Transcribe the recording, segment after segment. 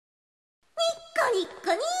ニッ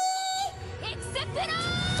クにエクセプロ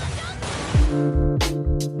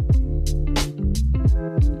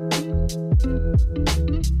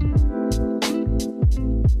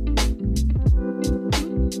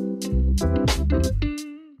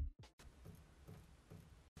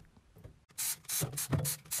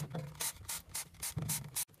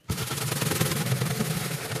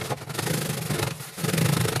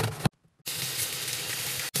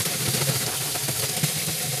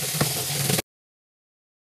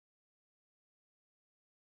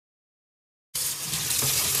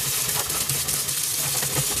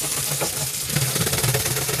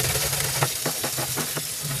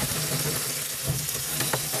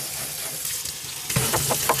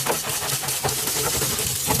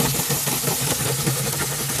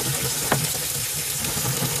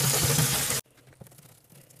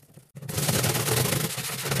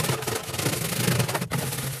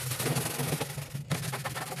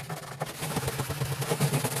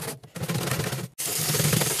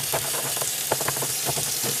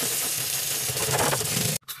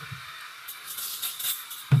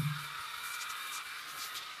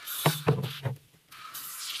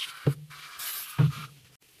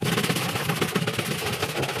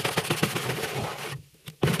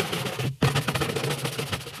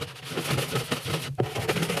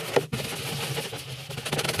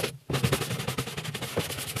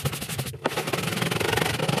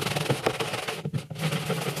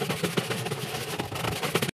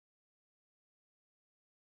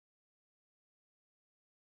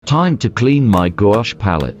Time to clean my gouache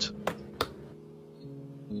palette.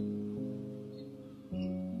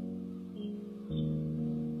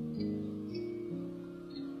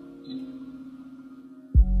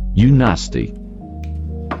 You nasty.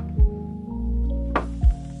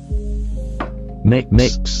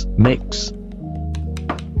 Mix.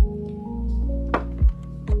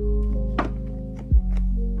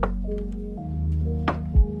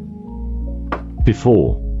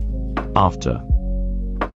 Before. After.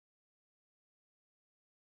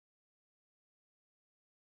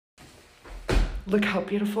 Look how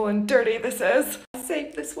beautiful and dirty this is. I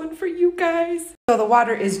saved this one for you guys. So the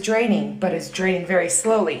water is draining, but it's draining very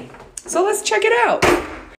slowly. So let's check it out.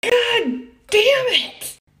 God damn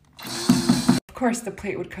it. Of course the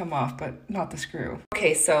plate would come off, but not the screw.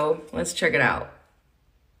 Okay, so let's check it out.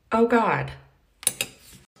 Oh God.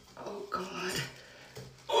 Oh God.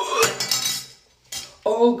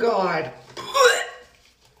 Oh God.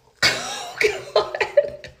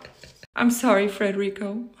 I'm sorry,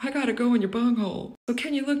 Frederico. I gotta go in your bunghole. So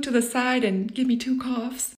can you look to the side and give me 2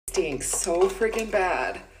 coughs? Stinks so freaking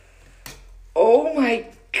bad. Oh my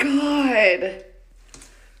God.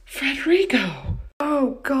 Frederico.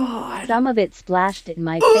 Oh God. Some of it splashed in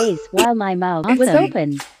my face while my mouth was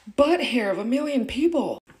open. Butt hair of a million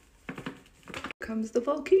people. Comes the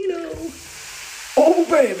volcano. Oh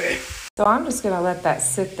baby. So I'm just gonna let that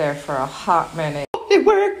sit there for a hot minute. It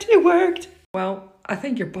worked. Well, I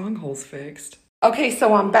think your bunghole's fixed. Okay,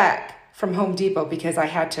 so I'm back from Home Depot because I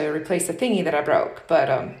had to replace a thingy that I broke.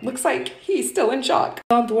 But looks like he's still in shock.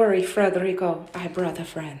 Don't worry, Frederico. I brought a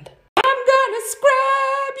friend. I'm gonna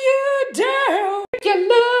scrub you down. Make you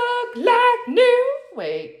look like new.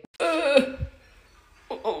 Wait.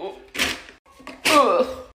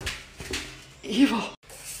 Evil.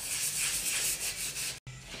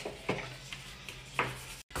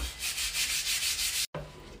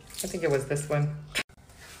 I think it was this one.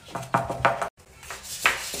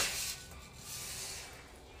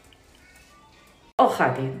 Oh,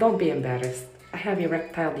 honey, don't be embarrassed. I have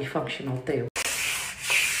erectile dysfunctional too.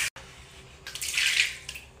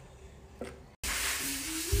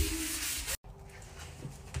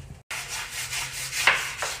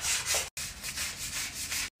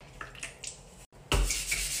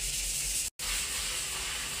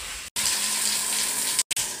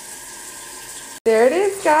 There it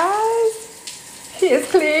is, guys. He is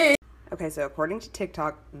clean. Okay, so according to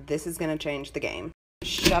TikTok, this is gonna change the game.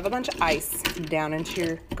 Shove a bunch of ice down into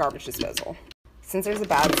your garbage disposal. Since there's a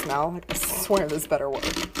bad smell, I swear this better work.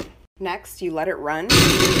 Next, you let it run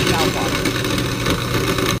without water.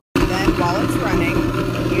 Then, while it's running,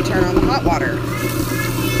 you turn on the hot water.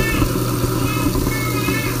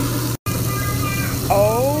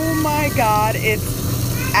 Oh my God,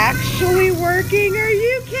 it's actually working. Are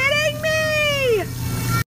you kidding me?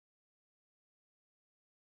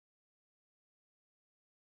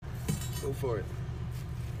 Go for it.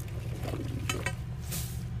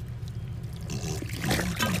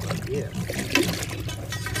 Yeah.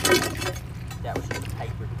 That was just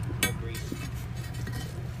paper, no grease.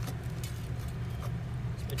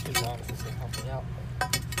 It's been too long since they pumped it out.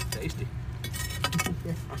 Tasty.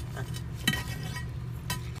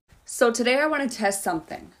 So today I want to test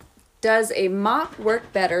something. Does a mop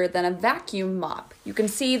work better than a vacuum mop? You can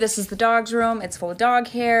see this is the dog's room. It's full of dog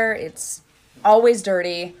hair. It's always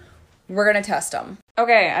dirty. We're gonna test them.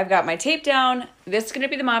 Okay, I've got my tape down. This is gonna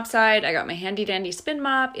be the mop side. I got my handy dandy spin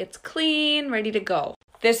mop. It's clean, ready to go.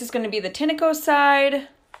 This is gonna be the Tineco side.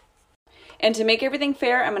 And to make everything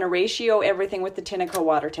fair, I'm gonna ratio everything with the Tineco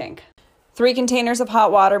water tank. 3 containers of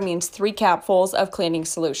hot water means 3 capfuls of cleaning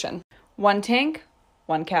solution. 1 tank,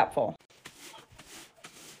 1 capful.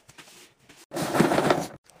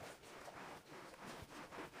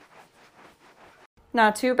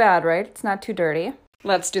 Not too bad, right? It's not too dirty.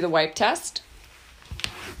 Let's do the wipe test.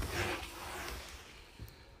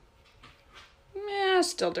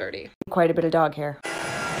 Still dirty. Quite a bit of dog hair.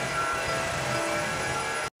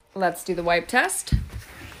 Let's do the wipe test.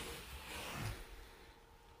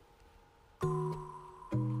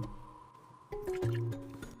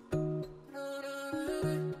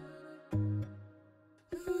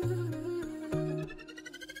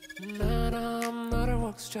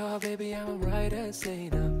 Baby, I'm a writer, say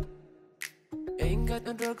no. Ain't got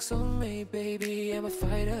no drugs on me, baby, I'm a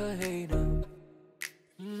fighter, hey no.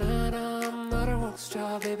 Nah, I'm not a rock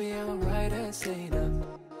star, baby, I'm a writer, say no.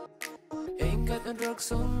 Ain't got no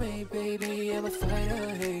drugs on me, baby, I'm a fighter,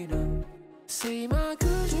 hey no. See my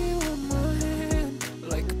country on my hand,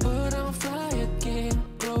 like a bird, I'm a fly again.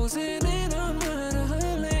 Closing in on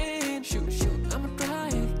my lane, shoot, I'ma try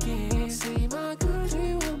again. See my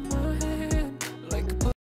country on my hand, like a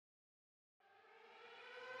bird.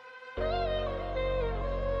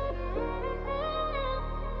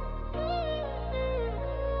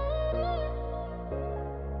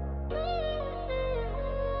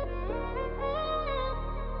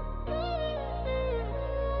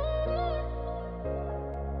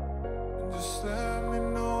 Just let me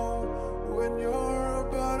know when you're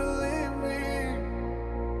about to leave me.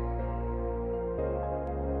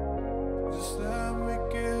 Just let me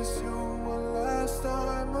kiss you one last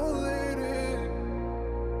time, oh lady.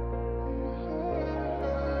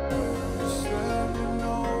 Just let me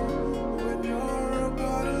know when you're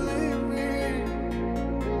about to leave me.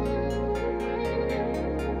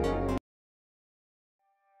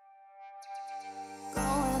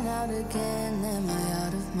 Going out again, am I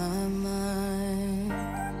out of my mind?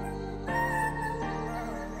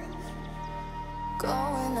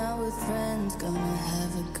 Going out with friends, gonna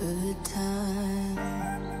have a good time.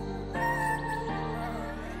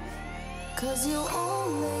 'Cause you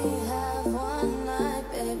only have one night,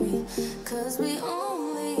 baby. 'Cause we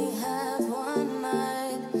only have one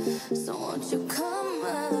night. So won't you come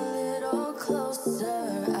a little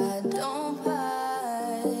closer? I don't bite.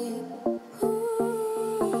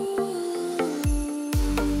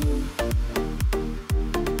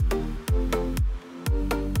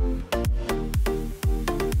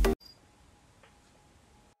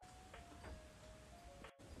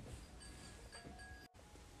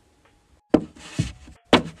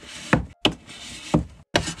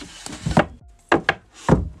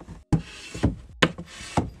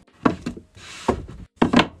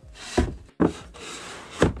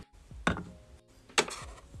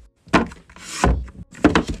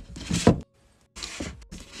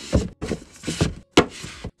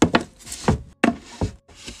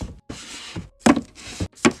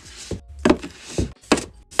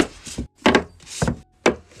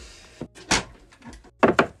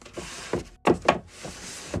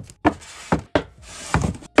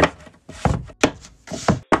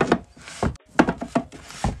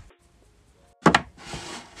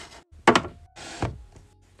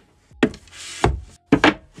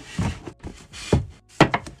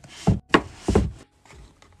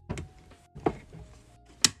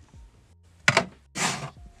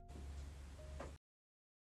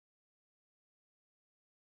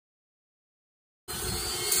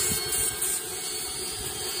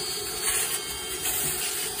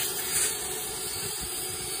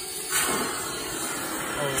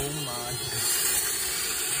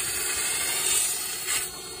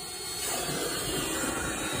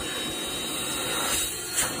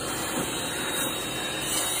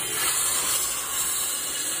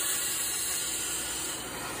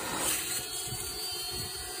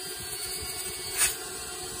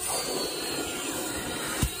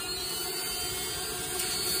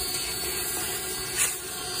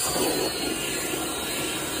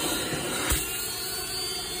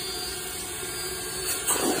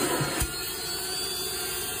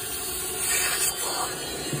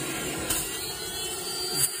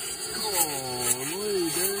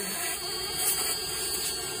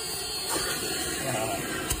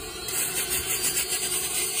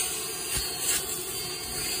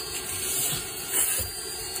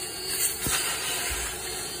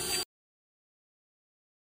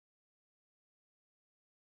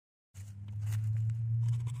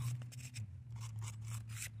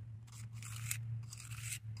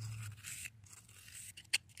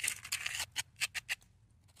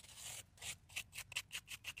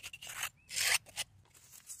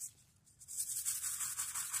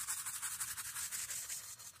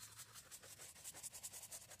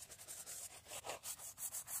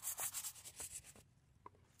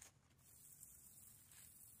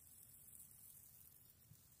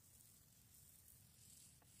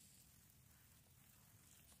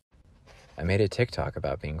 I made a TikTok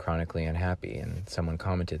about being chronically unhappy, and someone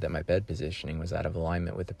commented that my bed positioning was out of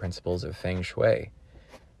alignment with the principles of Feng Shui.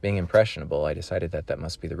 Being impressionable, I decided that that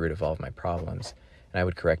must be the root of all of my problems, and I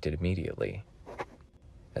would correct it immediately.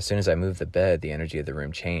 As soon as I moved the bed, the energy of the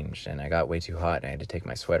room changed, and I got way too hot and I had to take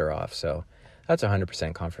my sweater off, so that's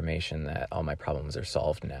 100% confirmation that all my problems are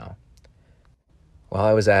solved now. While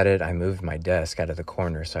I was at it, I moved my desk out of the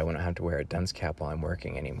corner so I wouldn't have to wear a dunce cap while I'm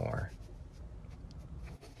working anymore.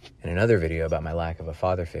 In another video about my lack of a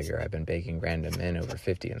father figure, I've been begging random men over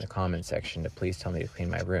 50 in the comments section to please tell me to clean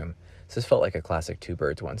my room, so this felt like a classic two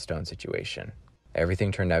birds, one stone situation.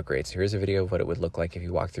 Everything turned out great, so here's a video of what it would look like if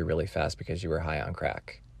you walked through really fast because you were high on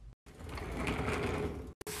crack.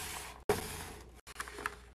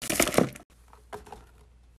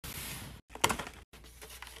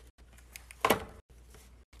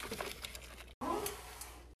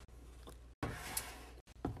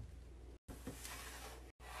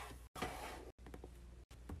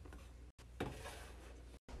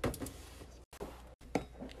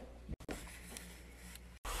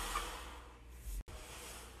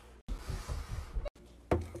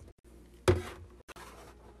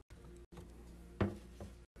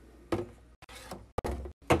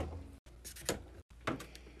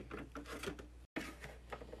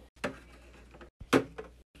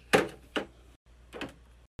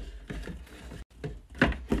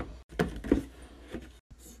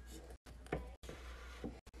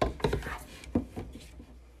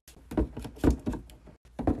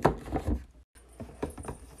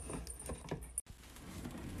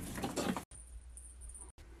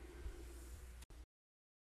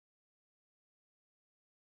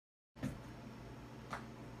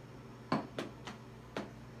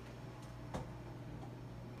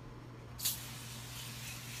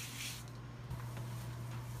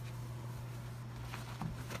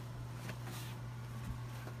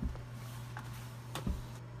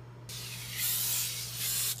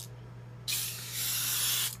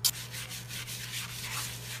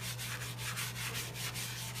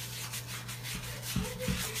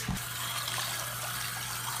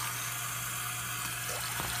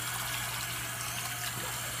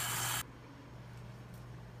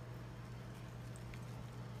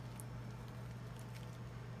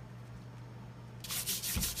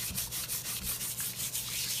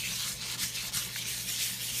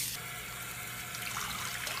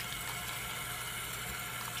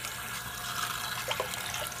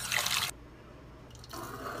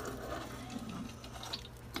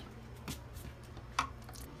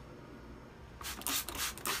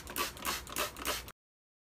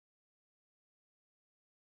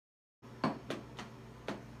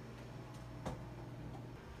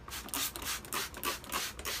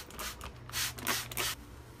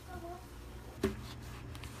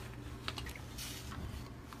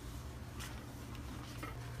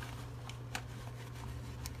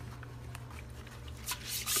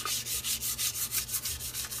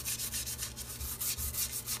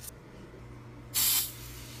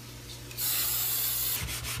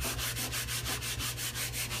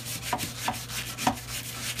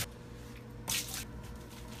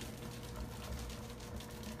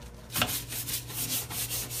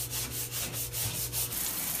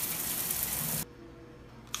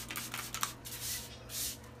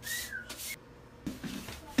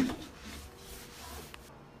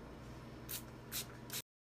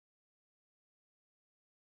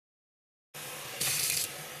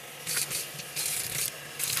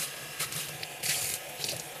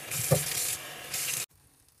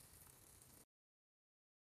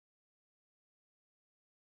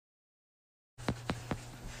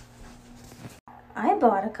 I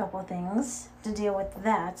bought a couple things to deal with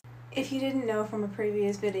that. If you didn't know from a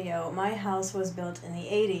previous video, my house was built in the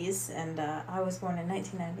 80s and I was born in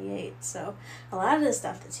 1998, so a lot of the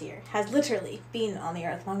stuff that's here has literally been on the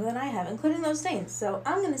earth longer than I have, including those stains. So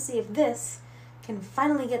I'm going to see if this can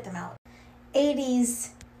finally get them out. 80s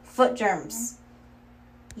foot germs.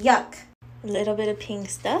 Yuck. A little bit of pink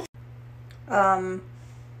stuff.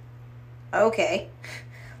 Okay.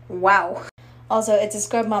 Wow. Also, it's a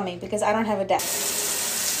scrub mummy because I don't have a desk.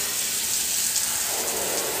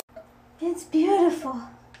 It's beautiful.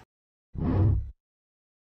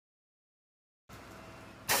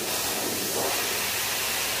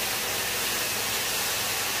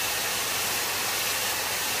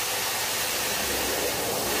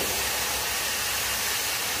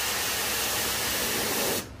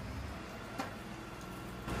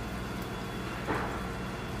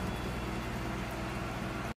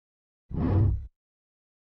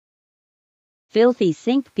 Filthy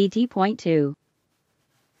Sink BT.2.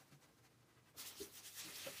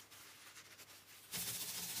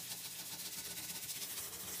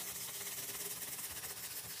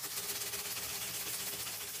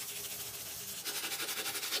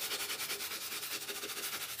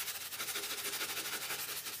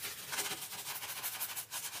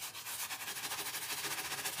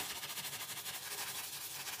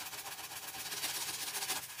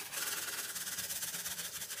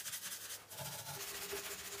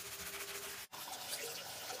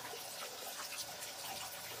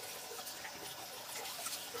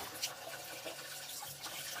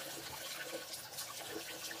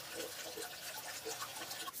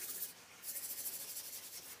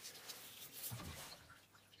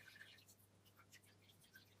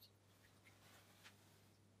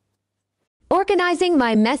 organizing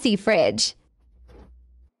my messy fridge.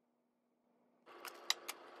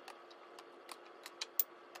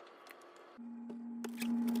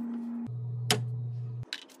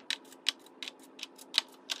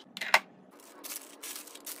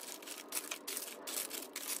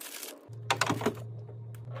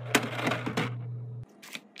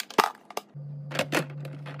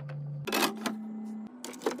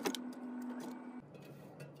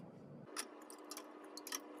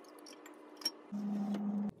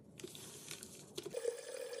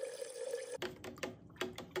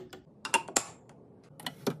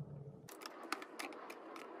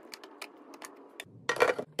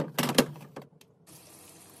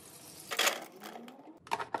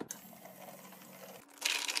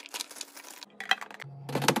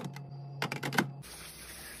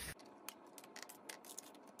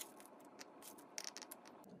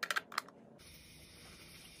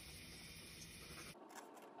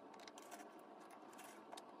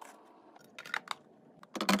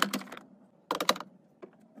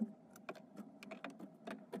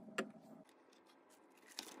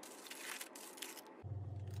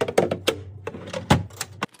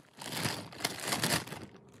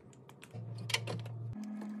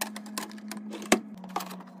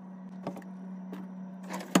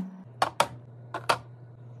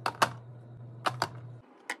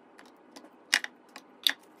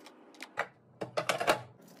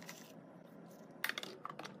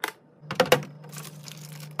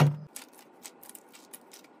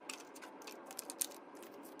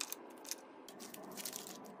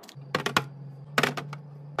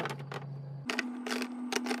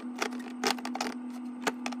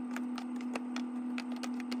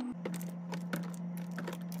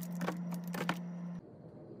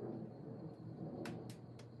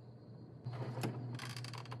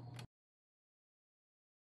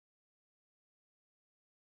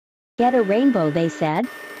 Get a rainbow, they said.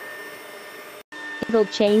 It'll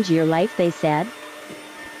change your life, they said.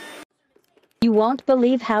 You won't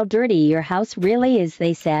believe how dirty your house really is,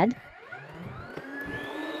 they said.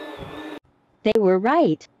 They were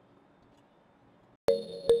right.